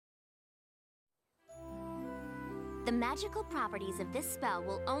The magical properties of this spell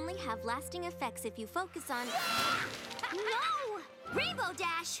will only have lasting effects if you focus on... No! Rainbow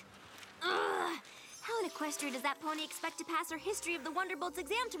Dash! Ugh! How in Equestria does that pony expect to pass her History of the Wonderbolts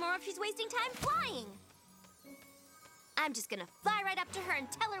exam tomorrow if she's wasting time flying? I'm just gonna fly right up to her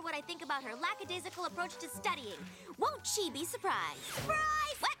and tell her what I think about her lackadaisical approach to studying. Won't she be surprised?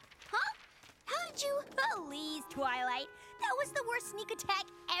 Surprise! What? Huh? How did you... Please, Twilight. That was the worst sneak attack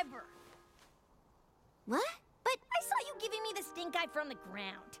ever. What? But I saw you giving me the stink eye from the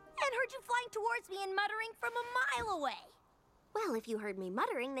ground. And heard you flying towards me and muttering from a mile away. Well, if you heard me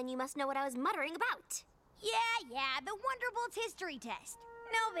muttering, then you must know what I was muttering about. Yeah, the Wonderbolts history test.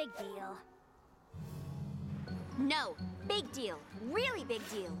 No big deal. No, big deal. Really big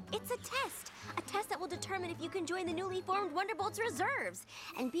deal. It's a test. A test that will determine if you can join the newly formed Wonderbolts Reserves.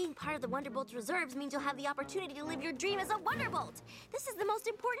 And being part of the Wonderbolts Reserves means you'll have the opportunity to live your dream as a Wonderbolt. This is the most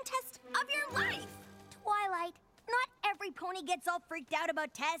important test of your life. Twilight, not every pony gets all freaked out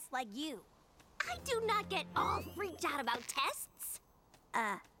about tests like you. I do not get all freaked out about tests.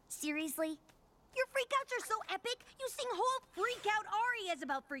 Seriously? Your freakouts are so epic, you sing whole freak-out arias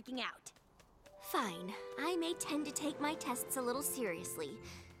about freaking out. Fine. I may tend to take my tests a little seriously,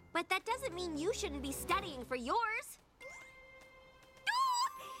 but that doesn't mean you shouldn't be studying for yours. Ooh!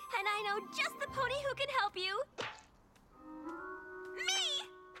 And I know just the pony who can help you. Me!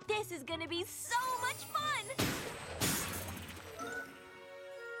 This is gonna be so much fun!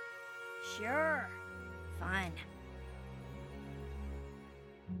 Sure. Fun.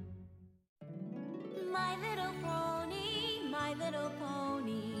 My little pony, my little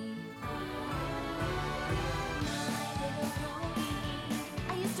pony. My little pony.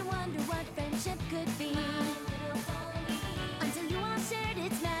 I used to wonder what friendship could be. Until you all shared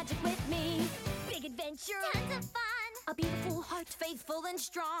its magic with me. Big adventure. Tons of fun. A beautiful heart, faithful and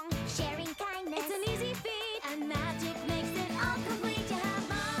strong. Sharing kindness. It's an easy feat. And magic makes it all complete to have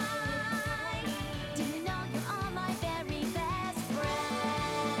mine. Do you know you're all my very best friends?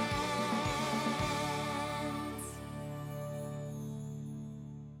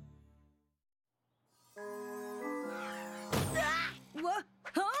 What?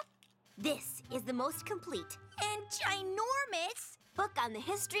 Huh? This is the most complete And ginormous? book on the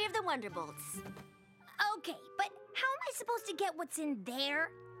history of the Wonderbolts. Okay, but how am I supposed to get what's in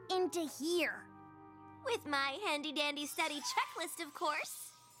there into here? With my handy-dandy study checklist, of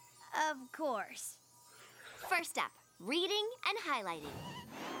course. Of course. First up, reading and highlighting.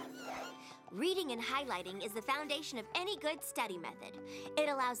 Reading and highlighting is the foundation of any good study method. It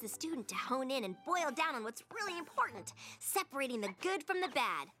allows the student to hone in and boil down on what's really important, separating the good from the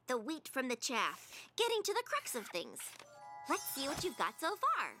bad, the wheat from the chaff, getting to the crux of things. Let's see what you've got so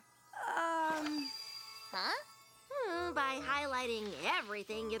far. Huh? By highlighting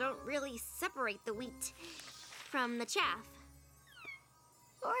everything, you don't really separate the wheat from the chaff.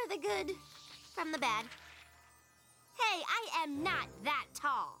 Or the good from the bad. Hey, I am not that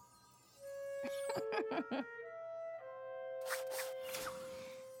tall.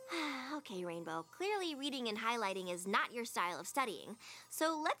 Okay, Rainbow. Clearly reading and highlighting is not your style of studying.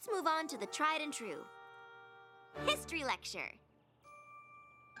 So let's move on to the tried and true. History lecture.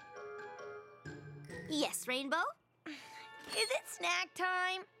 Yes, Rainbow? Is it snack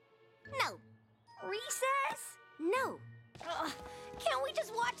time? No. Recess? No. Ugh, can't we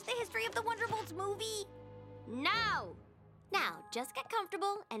just watch the History of the Wonderbolts movie? No. Now, just get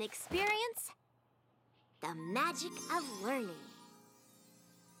comfortable and experience the magic of learning.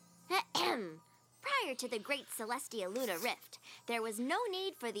 Prior to the Great Celestia Luna Rift, there was no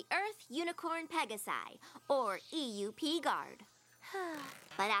need for the Earth Unicorn Pegasi, or EUP Guard.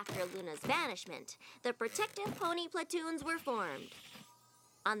 But after Luna's vanishment, the protective pony platoons were formed.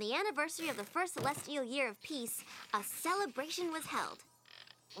 On the anniversary of the first celestial year of peace, a celebration was held.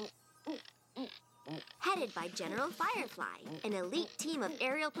 Headed by General Firefly, an elite team of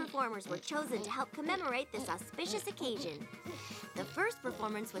aerial performers were chosen to help commemorate this auspicious occasion. The first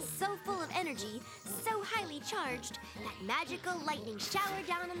performance was so full of energy, so highly charged, that magical lightning showered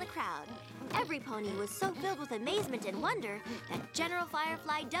down on the crowd. Every pony was so filled with amazement and wonder that General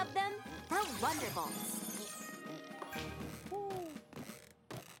Firefly dubbed them the Wonderbolts.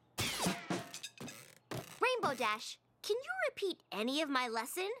 Rainbow Dash, can you repeat any of my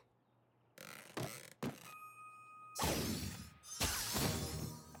lesson?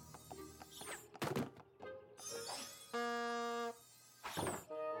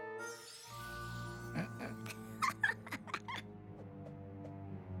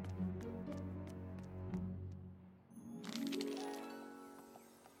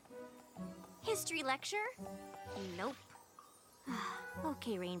 History lecture? Nope.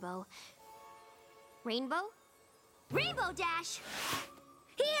 Okay, Rainbow. Rainbow? Rainbow Dash!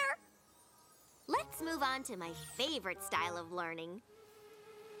 Here! Let's move on to my favorite style of learning.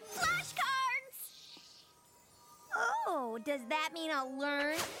 Flashcards! Oh, does that mean I'll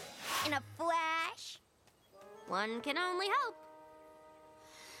learn in a flash? One can only hope.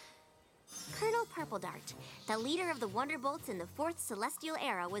 Colonel Purple Dart, the leader of the Wonderbolts in the 4th Celestial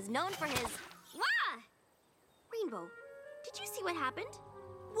Era, was known for his... Wah! Rainbow, did you see what happened?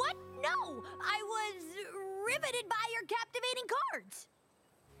 What? No! I was riveted by your captivating cards.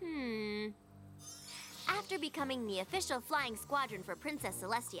 After becoming the official flying squadron for Princess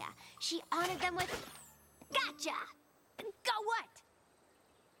Celestia, she honored them with... Gotcha! Go what?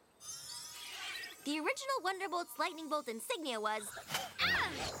 The original Wonderbolt's lightning bolt insignia was... Ah!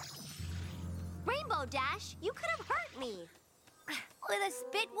 Rainbow Dash, you could have hurt me. With a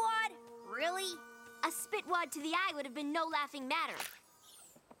spit wad? Really? A spit wad to the eye would have been no laughing matter.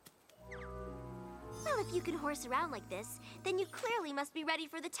 Well, if you can horse around like this, then you clearly must be ready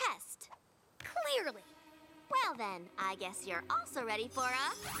for the test. Clearly. Well then, I guess you're also ready for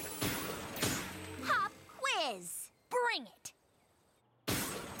a... pop quiz. Bring it.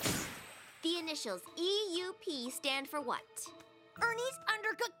 The initials EUP stand for what? Ernie's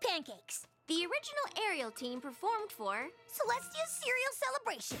Undercooked Pancakes. The original aerial team performed for... Celestia's Cereal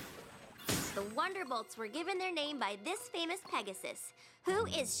Celebration. The Wonderbolts were given their name by this famous Pegasus. Who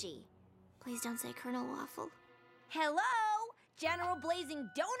is she? Please don't say Colonel Waffle. Hello, General Blazing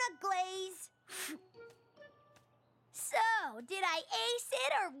Donut Glaze. So, did I ace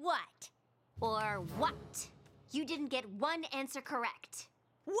it or what? Or what? You didn't get one answer correct.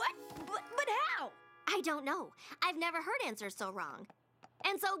 What? But how? I don't know. I've never heard answers so wrong.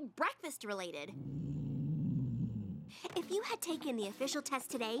 And so breakfast related. If you had taken the official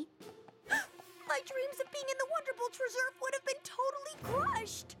test today... My dreams of being in the Wonderbolts Reserve would have been totally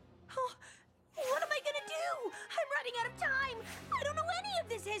crushed. Oh, what am I gonna do? I'm running out of time. I don't know any of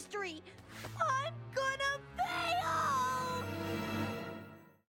this history. I'm gonna fail!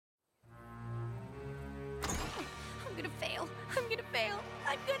 I'm gonna fail. I'm gonna fail.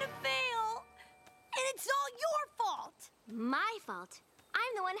 I'm gonna fail. And it's all your fault. My fault?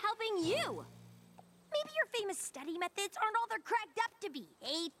 I'm the one helping you. Maybe your famous study methods aren't all they're cracked up to be,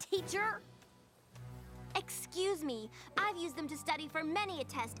 eh, teacher? Excuse me, I've used them to study for many a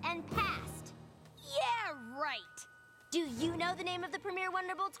test and passed. Yeah, right. Do you know the name of the premier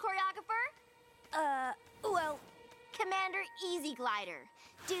Wonderbolts choreographer? Well... Commander Easy Glider.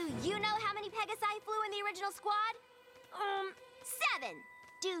 Do you know how many Pegasi flew in the original squad? 7.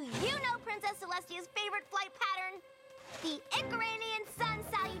 Do you know Princess Celestia's favorite flight pattern? The Icaranian sun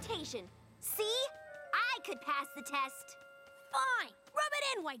salutation. See? I could pass the test. Fine. Rub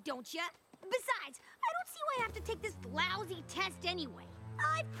it in, why don't you? Besides, I don't see why I have to take this lousy test anyway.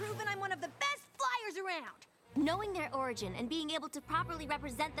 I've proven I'm one of the best flyers around. Knowing their origin and being able to properly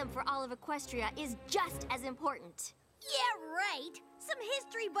represent them for all of Equestria is just as important. Yeah, right. Some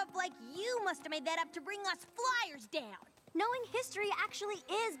history buff like you must have made that up to bring us flyers down. Knowing history actually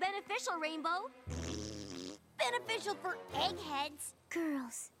is beneficial, Rainbow. Beneficial for eggheads.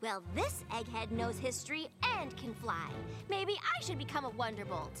 Girls. Well, this egghead knows history and can fly. Maybe I should become a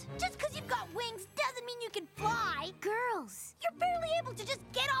Wonderbolt. Just because you've got wings doesn't mean you can fly. Girls. You're barely able to just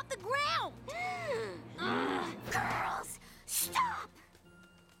get off the ground. Girls, stop!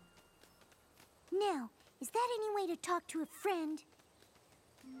 Now, is that any way to talk to a friend?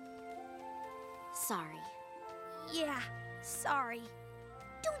 Sorry. Yeah, sorry.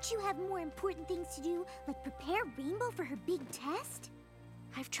 Don't you have more important things to do, like prepare Rainbow for her big test?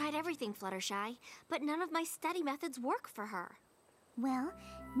 I've tried everything, Fluttershy, but none of my study methods work for her. Well,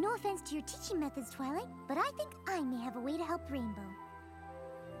 no offense to your teaching methods, Twilight, but I think I may have a way to help Rainbow.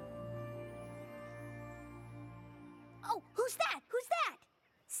 Oh, who's that? Who's that?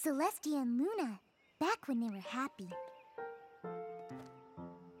 Celestia and Luna, back when they were happy.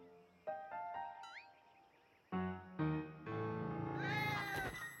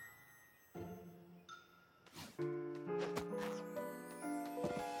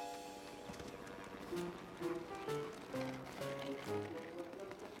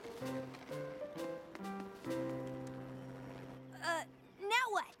 Now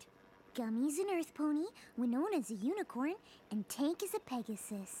what? Gummy's an earth pony, Winona's a unicorn, and Tank is a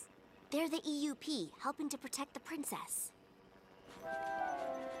Pegasus. They're the EUP, helping to protect the princess.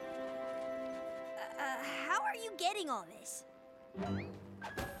 How are you getting all this?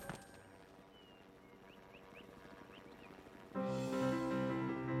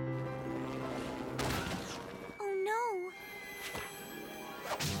 Oh no!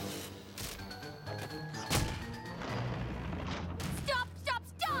 Stop! Stop!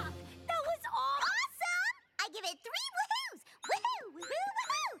 Stop! That was awesome! I give it 3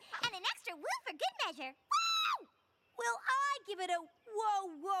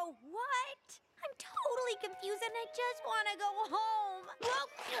 I just want to go home.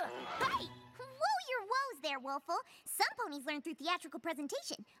 Hey! Whoa your woes there, Wolfle. Some ponies learn through theatrical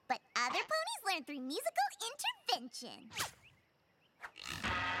presentation, but other ponies learn through musical intervention.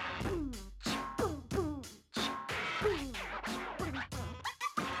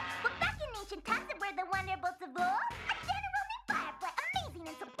 Well, back in ancient times where the wonderbolts of old, a general named Firefly, amazing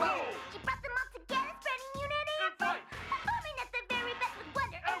and so bold. She brought them all together, spreading unity and fight, performing at their very best with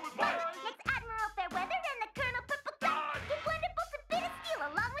wonder and might. Next, Admiral Fairweather and the Colonel Purple Dot gave wonderbolts a bit of steel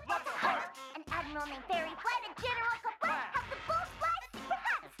along with lots of heart. An admiral named Fairy Flight, a general Cobra, helped the bolts fly super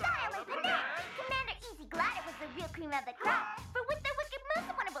hot, style and panache. Commander Easy Glider was the real cream of the crop, for with their wicked moves,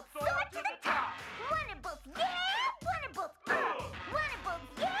 the wonderbolts soared to the top. Wonderbolts, yeah! Wonderbolts, Wonderbolts,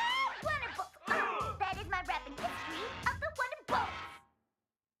 yeah! Wonderbolts, That is my rapping history of the Wonderbolts.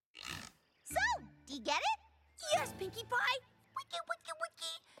 So, do you get it? Yes, Pinkie Pie. Wiki, wiki,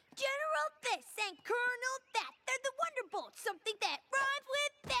 wiki. General this and Colonel that. They're the Wonderbolts. Something that rhymes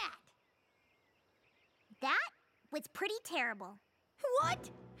with that. That was pretty terrible. What?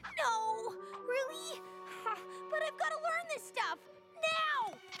 No. Really? But I've got to learn this stuff.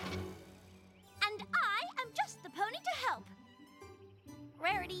 Now. And I am just the pony to help.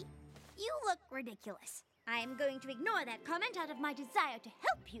 Rarity, you look ridiculous. I am going to ignore that comment out of my desire to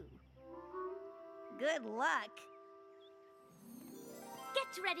help you. Good luck.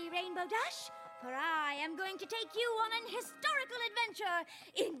 Get ready, Rainbow Dash, for I am going to take you on an historical adventure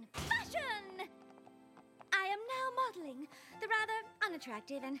in fashion. I am now modeling the rather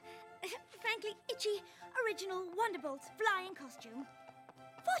unattractive and, frankly, itchy original Wonderbolts flying costume.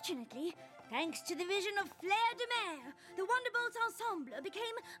 Fortunately, thanks to the vision of Flair de Mer, the Wonderbolts ensemble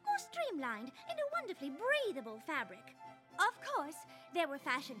became more streamlined in a wonderfully breathable fabric. Of course, there were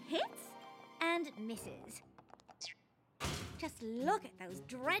fashion hits and misses. Just look at those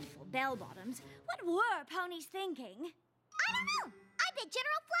dreadful bell-bottoms. What were ponies thinking? I don't know. I bet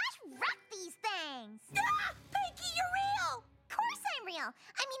General Flash wrecked these things. Ah! Pinkie, you're real! Of course I'm real.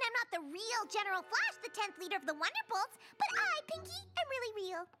 I mean, I'm not the real General Flash, the 10th leader of the Wonderbolts, but I, Pinkie, am really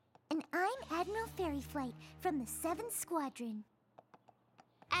real. And I'm Admiral Fairy Flight from the 7th Squadron.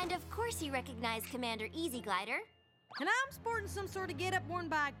 And of course you recognize Commander Easy Glider. And I'm sporting some sort of get-up worn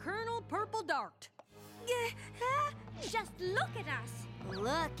by Colonel Purple Dart. Just look at us.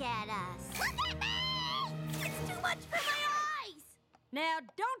 Look at us. Look at me! It's too much for my eyes. Now,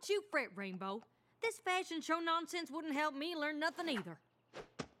 don't you fret, Rainbow. This fashion show nonsense wouldn't help me learn nothing either.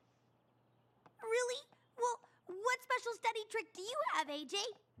 Really? Well, what special study trick do you have, AJ?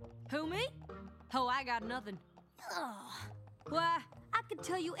 Who, me? Oh, I got nothing. Ugh. Why, I could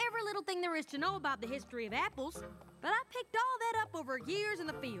tell you every little thing there is to know about the history of apples, but I picked all that up over years in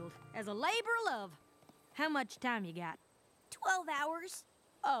the field as a labor of love. How much time you got? 12 hours.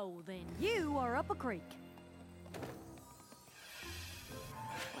 Oh, then you are up a creek.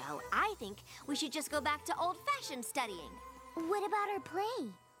 Well, I think we should just go back to old-fashioned studying. What about our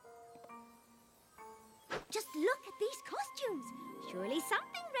play? Just look at these costumes. Surely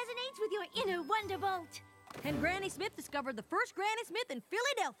something resonates with your inner Wonderbolt. And Granny Smith discovered the first Granny Smith in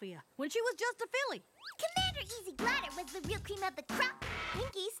Philadelphia when she was just a filly. Commander Easy Glider was the real cream of the crop.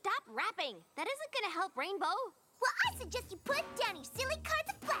 Pinkie, stop rapping. That isn't gonna help Rainbow. Well, I suggest you put down your silly cards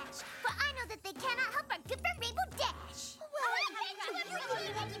of flash, for I know that they cannot help our good friend Rainbow Dash.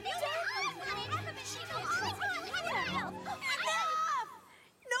 Enough!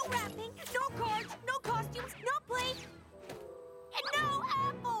 No rapping, no cards, no costumes, no play, and no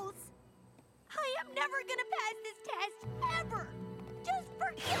apples. I am never gonna pass this test, ever. Just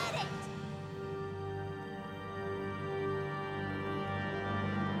forget it.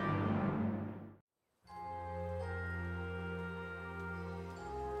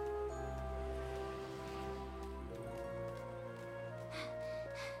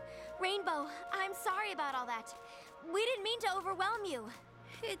 Rainbow, I'm sorry about all that. We didn't mean to overwhelm you.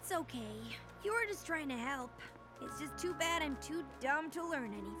 It's okay. You were just trying to help. It's just too bad I'm too dumb to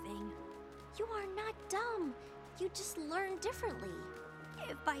learn anything. You are not dumb. You just learn differently.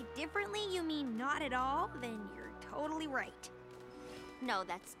 If by differently you mean not at all, then you're totally right. No,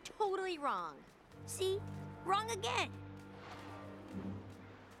 that's totally wrong. See? Wrong again.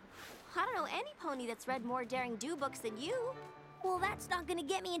 I don't know any pony that's read more daring do books than you. Well, that's not gonna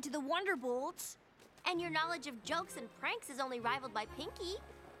get me into the Wonderbolts. And your knowledge of jokes and pranks is only rivaled by Pinkie.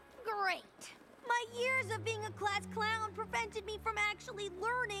 Great. My years of being a class clown prevented me from actually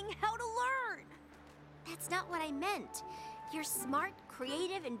learning how to learn. That's not what I meant. You're smart,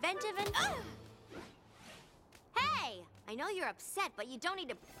 creative, inventive, and... Hey! I know you're upset, but you don't need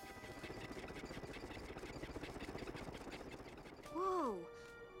to... Whoa.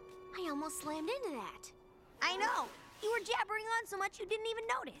 I almost slammed into that. I know. You were jabbering on so much you didn't even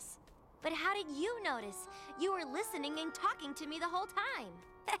notice. But how did you notice? You were listening and talking to me the whole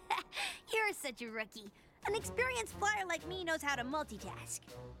time. You're such a rookie. An experienced flyer like me knows how to multitask.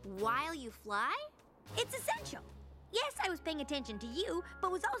 While you fly? It's essential. Yes, I was paying attention to you,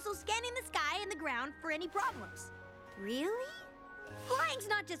 but was also scanning the sky and the ground for any problems. Really? Flying's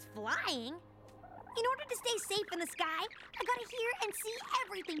not just flying. In order to stay safe in the sky, I gotta hear and see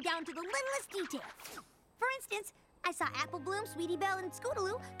everything down to the littlest detail. For instance, I saw Apple Bloom, Sweetie Belle, and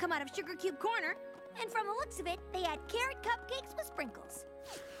Scootaloo come out of Sugar Cube Corner, and from the looks of it, they had carrot cupcakes with sprinkles.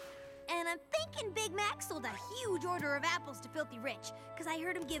 And I'm thinking Big Mac sold a huge order of apples to Filthy Rich, because I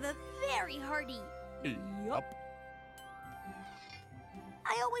heard him give a very hearty Yup.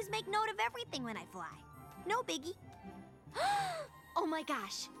 I always make note of everything when I fly. No biggie. Oh my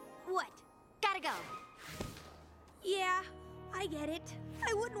gosh. What? Gotta go. Yeah, I get it.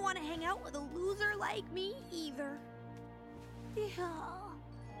 I wouldn't want to hang out with a loser like me either. Yeah.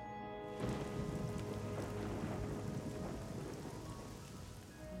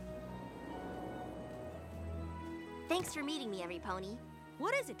 Thanks for meeting me, Every Pony.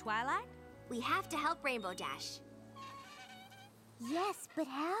 What is it, Twilight? We have to help Rainbow Dash. Yes, but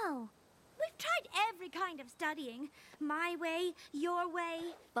how? We've tried every kind of studying. My way, your way.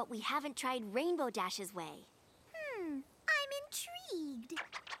 But we haven't tried Rainbow Dash's way. I'm intrigued.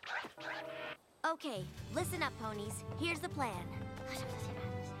 Okay, listen up, ponies. Here's the plan.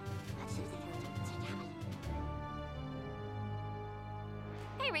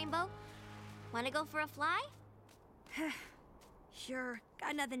 Hey, Rainbow. Wanna go for a fly? Sure,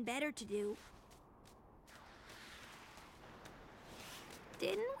 got nothing better to do.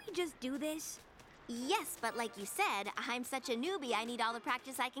 Didn't we just do this? Yes, but like you said, I'm such a newbie, I need all the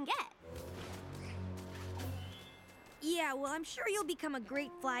practice I can get. Yeah, well, I'm sure you'll become a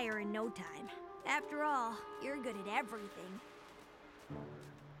great flyer in no time. After all, you're good at everything.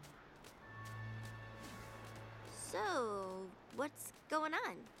 So, what's going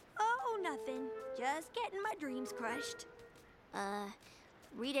on? Oh, nothing. Just getting my dreams crushed.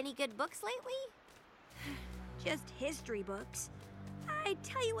 Read any good books lately? Just history books. I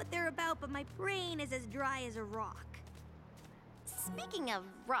tell you what they're about, but my brain is as dry as a rock. Speaking of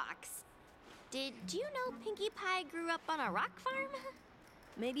rocks, did you know Pinkie Pie grew up on a rock farm?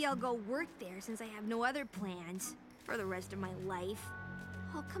 Maybe I'll go work there since I have no other plans for the rest of my life.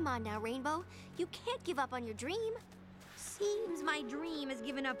 Oh, come on now, Rainbow. You can't give up on your dream. Seems my dream has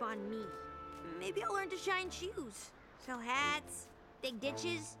given up on me. Maybe I'll learn to shine shoes, sell hats, dig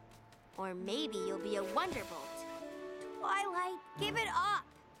ditches. Or maybe you'll be a Wonderbolt. Twilight, give it up.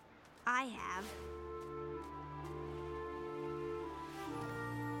 I have.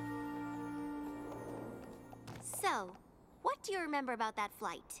 So, what do you remember about that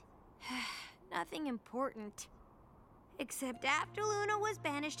flight? Nothing important. Except after Luna was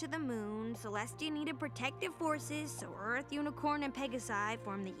banished to the moon, Celestia needed protective forces, so Earth, Unicorn, and Pegasi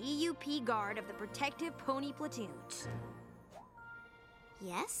formed the EUP Guard of the Protective Pony Platoons.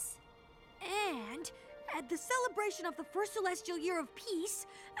 Yes? And at the celebration of the first Celestial Year of Peace,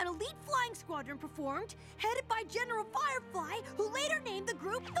 an elite flying squadron performed, headed by General Firefly, who later named the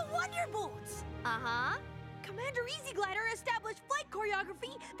group the Wonderbolts. Uh-huh. Commander Easy Glider established flight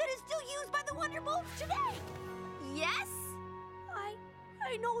choreography that is still used by the Wonderbolts today. Yes?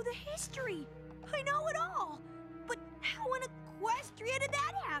 I know the history. I know it all. But how in Equestria did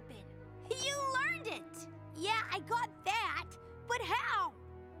that happen? You learned it! Yeah, I got that. But how?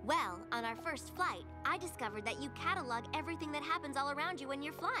 Well, on our first flight, I discovered that you catalog everything that happens all around you when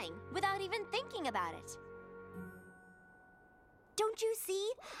you're flying, without even thinking about it. Don't you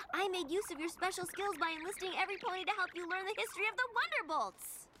see? I made use of your special skills by enlisting Every Pony to help you learn the history of the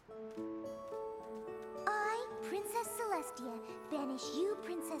Wonderbolts. I, Princess Celestia, banish you,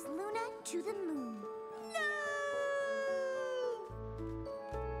 Princess Luna, to the moon.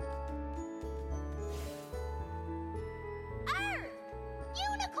 Earth!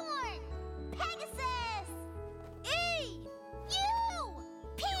 Unicorn! Pegasus! E! U!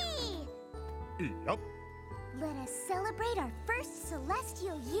 P! Yup. Let us celebrate our first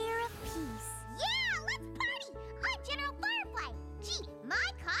celestial year of peace. Yeah, let's party! I'm General Firefly. Gee,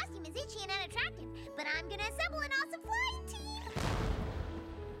 my costume is itchy and unattractive, but I'm gonna assemble an awesome flying team.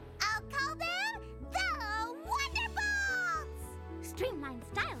 I'll call them the Wonderbolts! Streamlined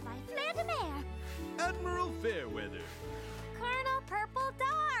style by Flair de Mer. Admiral Fairweather. Colonel Purple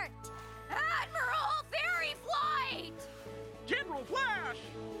Dart! Admiral Fairy Flight! General Flash.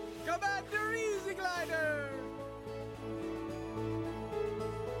 Commander Easy Glider.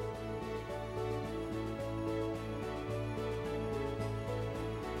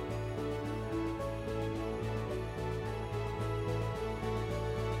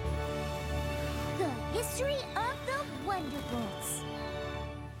 history of the Wonderbolts.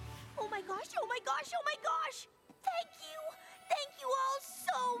 Oh my gosh, oh my gosh, oh my gosh! Thank you! Thank you all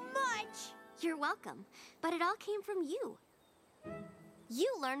so much! You're welcome, but it all came from you.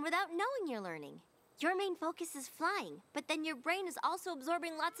 You learn without knowing you're learning. Your main focus is flying, but then your brain is also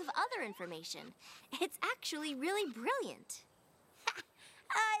absorbing lots of other information. It's actually really brilliant.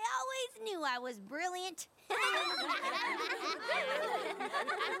 I always knew I was brilliant.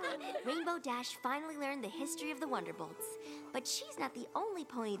 Rainbow Dash finally learned the history of the Wonderbolts, but she's not the only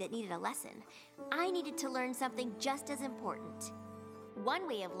pony that needed a lesson. I needed to learn something just as important. One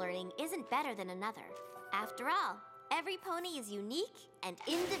way of learning isn't better than another. After all, every pony is unique and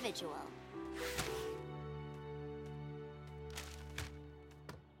individual.